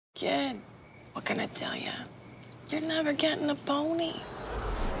Kid, what can I tell you? You're never getting a pony.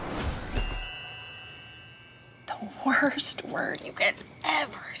 The worst word you could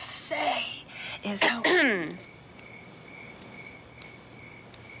ever say is how... Get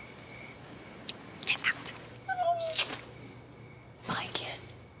out. Like it.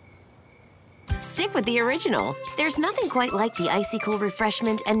 Stick with the original. There's nothing quite like the icy cold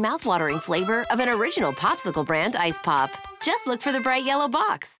refreshment and mouthwatering flavor of an original Popsicle brand ice pop. Just look for the bright yellow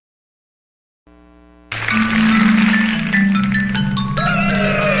box.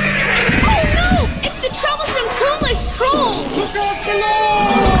 Troublesome toothless troll! Look out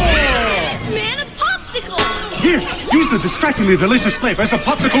below! It's Man of Popsicle! Here, use the distractingly delicious flavors of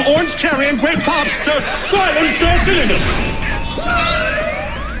Popsicle Orange, Cherry, and Grape Pops to silence their silliness!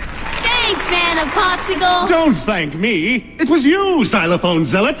 Thanks, Man of Popsicle! Don't thank me. It was you, Xylophone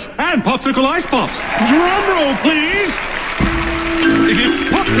Zealots, and Popsicle Ice Pops. Drum roll, please! If it's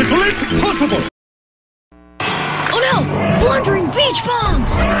Popsicle, it's possible! Oh no! Blundering beach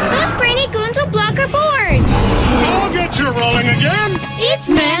bombs! Those grainy goons will block our boards! I'll get you rolling again! It's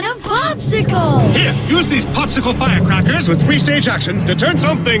Man of Popsicle! Here, use these Popsicle firecrackers with 3-stage action to turn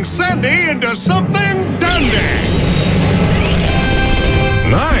something sandy into something dandy!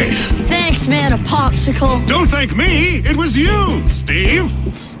 Nice! Thanks, Man of Popsicle. Don't thank me, it was you, Steve!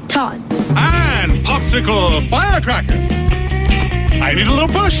 It's Todd. And Popsicle firecracker! I need a little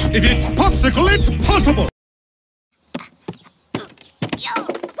push! If it's Popsicle, it's possible!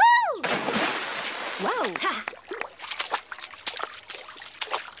 Whoa!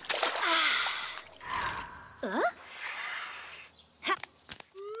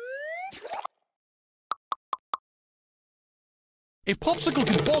 If Popsicle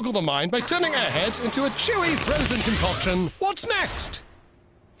can boggle the mind by turning our heads into a chewy frozen concoction, what's next?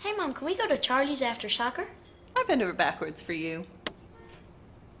 Hey, Mom, can we go to Charlie's after soccer? I've been over backwards for you.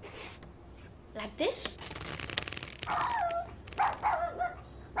 Like this?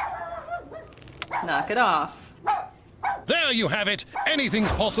 Knock it off. There you have it.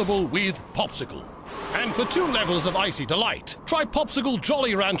 Anything's possible with Popsicle. And for 2 levels of icy delight, try Popsicle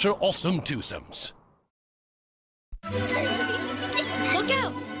Jolly Rancher Awesome Twosomes. Look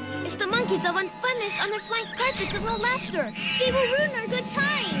out! It's the monkeys of unfunness on their flying carpets of low laughter. They will ruin our good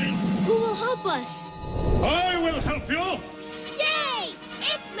times. Who will help us? I will help you! Yay!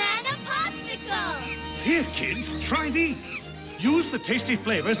 It's Man of Popsicle! Here, kids, try these. Use the tasty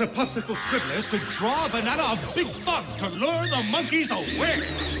flavors of Popsicle Scribblers to draw a banana of big fun to lure the monkeys away.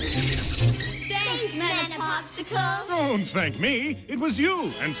 Thanks, Man of Popsicle! Don't thank me. It was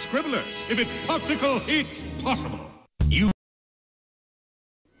you and Scribblers. If it's Popsicle, it's possible. You...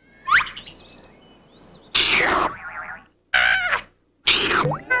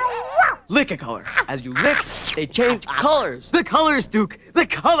 Lick-a-color. As you lick, they change colors. The colors, Duke. The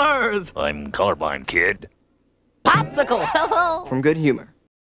colors. I'm colorblind, kid. Popsicle. From Good Humor.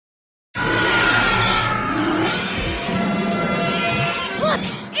 Look!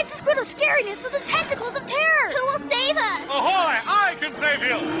 It's the squid of scariness with his tentacles of terror! Who will save us? Ahoy! I can save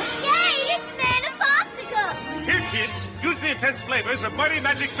you! Yay! It's Man of Popsicle! Here, kids, use the intense flavors of Mighty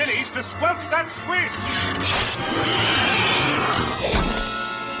Magic Minis to squelch that squid!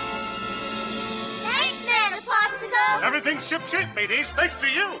 Thanks, Man of Popsicle! Everything's ship-shape, mateys, thanks to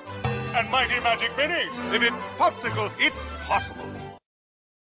you! And Mighty Magic Minis. If it's Popsicle, it's possible.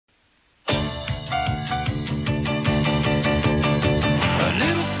 A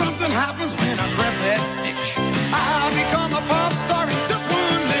little something happens when I grab that stick. I'll become a pop star in just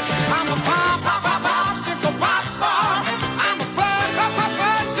one lick. I'm a popsicle pop star. I'm a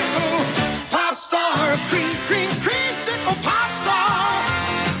popsicle pop star. Creamsicle pop star.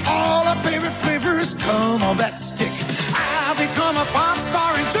 All our favorite flavors come on that stick. I'll become a pop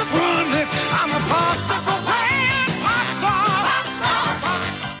star in just one lick. I'm a popsicle brand pop star.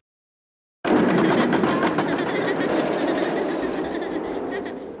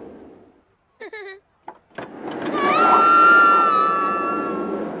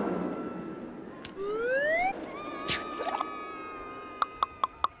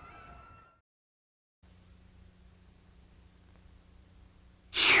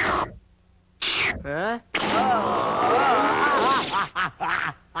 Huh?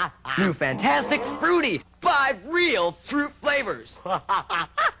 New Fantastic Fruity! 5 real fruit flavors!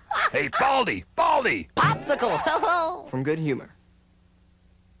 Hey, Baldy! Baldy! Popsicle! From Good Humor.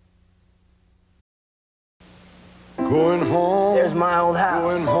 Going home. There's my old house.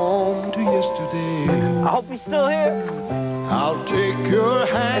 Going home to yesterday. I hope he's still here. I'll take your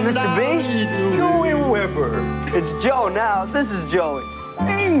hand. And Mr. B? Joey Whipper. It's Joe now. This is Joey.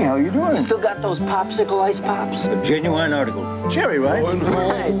 Hey, how you doing? You still got those popsicle ice pops? A genuine article. Cherry, right? Going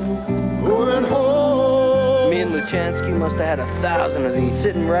home. Going home. Me and Luchansky must have had 1,000 of these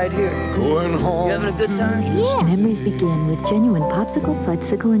sitting right here. Going home. You having a good time? Yeah. Memories begin with genuine Popsicle,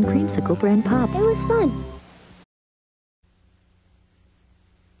 Fudgesicle, and Creamsicle brand pops. It was fun.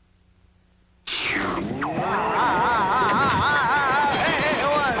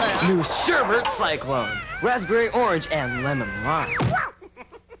 New sherbet cyclone, raspberry orange, and lemon lime.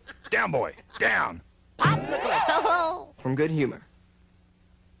 Down, boy, down. Popsicle, from Good Humor.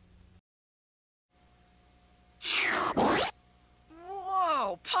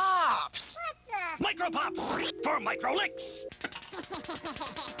 Whoa, Pops! Micro Pops for Micro Licks.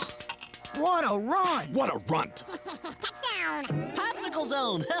 What a run! What a runt! Touchdown! Popsicle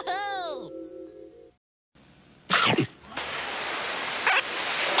zone!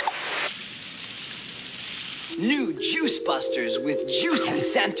 New Juice Busters with juicy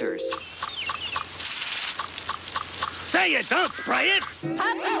centers. Say it, don't spray it!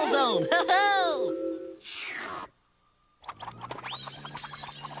 Popsicle zone!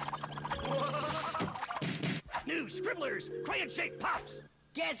 New Scribblers, crayon-shaped Pops.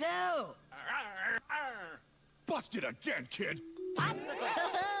 Guess who? Bust it again, kid.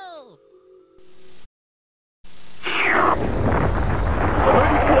 Popsicle!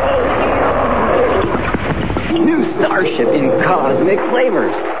 New Starship in cosmic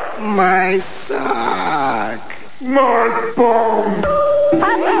flavors. My sock. My bone.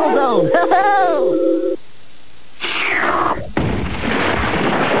 Popsicle zone!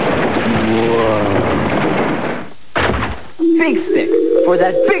 Big Stick for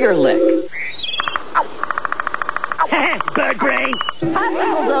that bigger lick. Bird brain!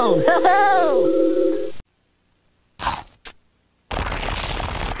 Popsicle zone!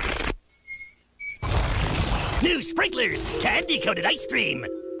 New Sprinklers, candy-coated ice cream.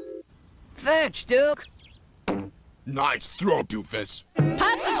 Fetch, Duke! Nice throw, doofus.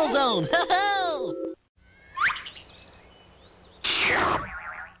 Popsicle zone!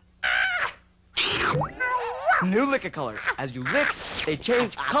 New Lick-a-Color. As you lick, they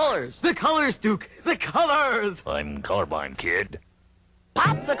change colors. The colors, Duke. The colors. I'm colorblind, kid.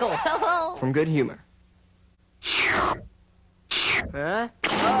 Popsicle! From Good Humor. Huh?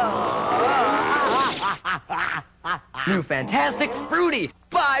 New Fantastic Fruity.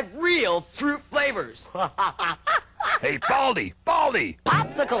 5 real fruit flavors. Hey, Baldy, Baldy.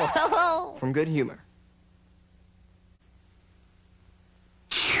 Popsicle! From Good Humor.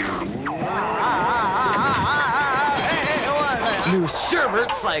 New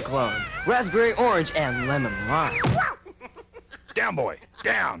sherbet cyclone, raspberry orange, and lemon lime. Down, boy,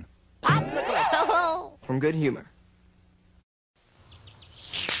 down. Popsicle! From Good Humor.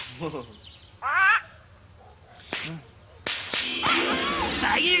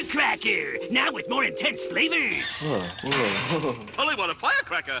 Firecracker, now with more intense flavors. Only want a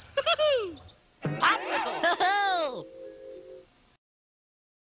firecracker. Popsicle!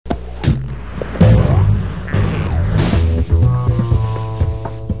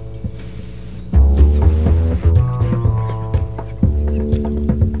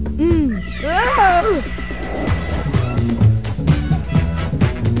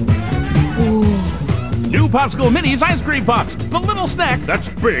 New Popsicle Minis Ice Cream Pops, the little snack that's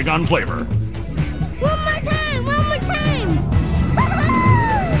big on flavor. One more time! One more time!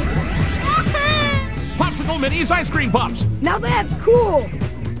 Popsicle Minis Ice Cream Pops. Now that's cool!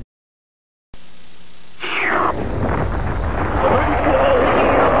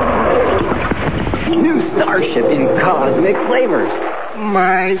 New Starship in cosmic flavors.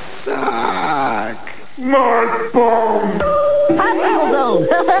 My sock. My bone. Popsicle zone!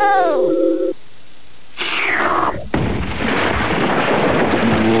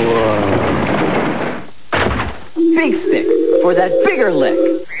 Big Stick for that bigger lick.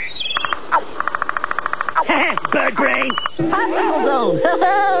 Bird brain! Popsicle zone!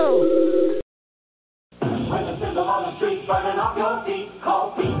 When the sizzle on the street burning off your feet,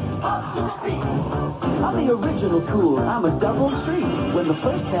 call Pete, Popsicle Pete. I'm the original cool. I'm a double treat. When the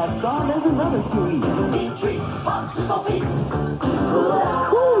first half's gone, there's another to eat. Eat treat, Popsicle Pete.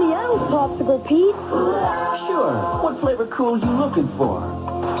 Cool me out, Popsicle Pete. Sure. What flavor cool you looking for?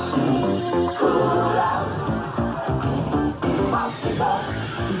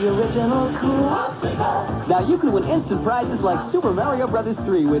 The original cool. Popsicle. Now you can win instant prizes like Super Mario Bros.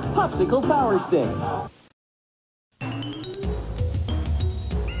 3 with Popsicle Power Sticks.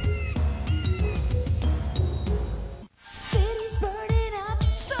 City's burning up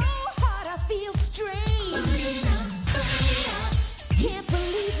so hot I feel strange. Can't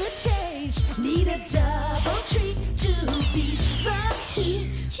believe the change. Need a double treat to beat the heat.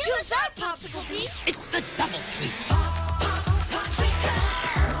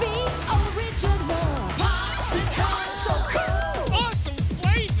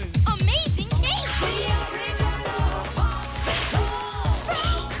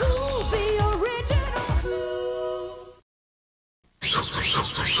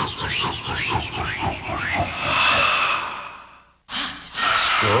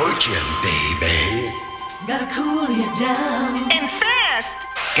 action, baby. Gotta cool you down. And fast.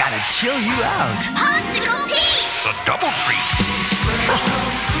 Gotta chill you out. Popsicle Pete! It's a double treat.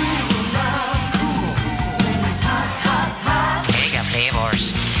 Mega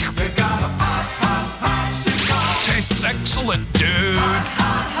flavors. Tastes excellent, dude.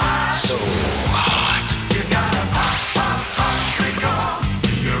 So hot.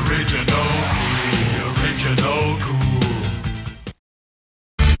 The original cool.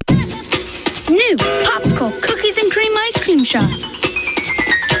 New Popsicle cookies and cream ice cream shots.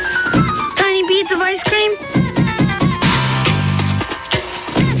 Tiny beads of ice cream.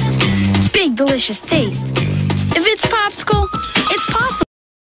 Big delicious taste. If it's Popsicle, it's possible.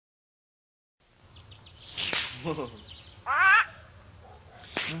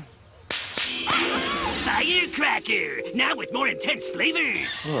 Firecracker! Now with more intense flavors!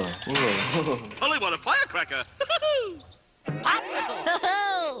 Only want a firecracker.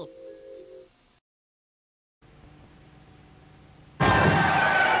 Popsicle!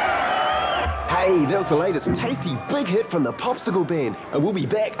 Hey, that was the latest tasty big hit from the Popsicle Band, and we'll be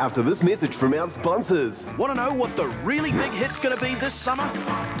back after this message from our sponsors. Want to know what the really big hit's going to be this summer?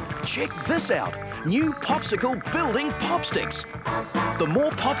 Check this out. New Popsicle building popsticks. The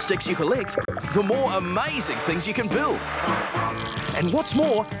more popsticks you collect, the more amazing things you can build. And what's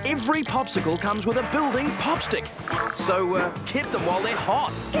more, every popsicle comes with a building popstick. So get them while they're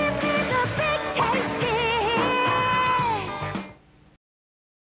hot. Give me the big tasty